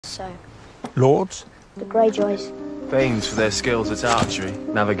so. Lords? The Greyjoys. Famed for their skills at archery,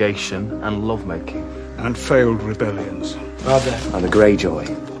 navigation, and lovemaking. And failed rebellions. And the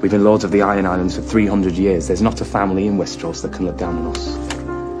Greyjoy. We've been lords of the Iron Islands for 300 years. There's not a family in Westeros that can look down on us.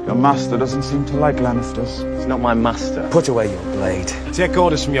 Your master doesn't seem to like Lannisters. It's not my master. Put away your blade. Take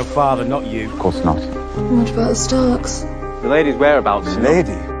orders from your father, not you. Of course not. What about the Starks? The lady's whereabouts.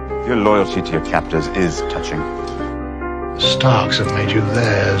 Lady, your loyalty to your captors is touching. The Starks have made you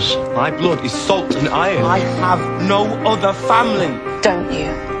theirs. My blood is salt and iron. I have no other family. Don't you?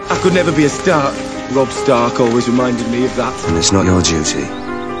 I could never be a Stark. Robb Stark always reminded me of that. And it's not your duty,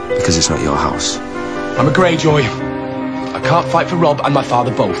 because it's not your house. I'm a Greyjoy. I can't fight for Robb and my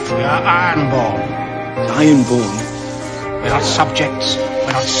father both. We are Ironborn. Ironborn? We're not subjects.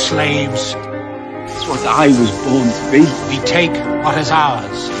 We're not slaves. That's what I was born to be. We take what is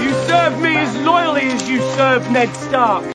ours. You serve me as loyally as you serve Ned Stark.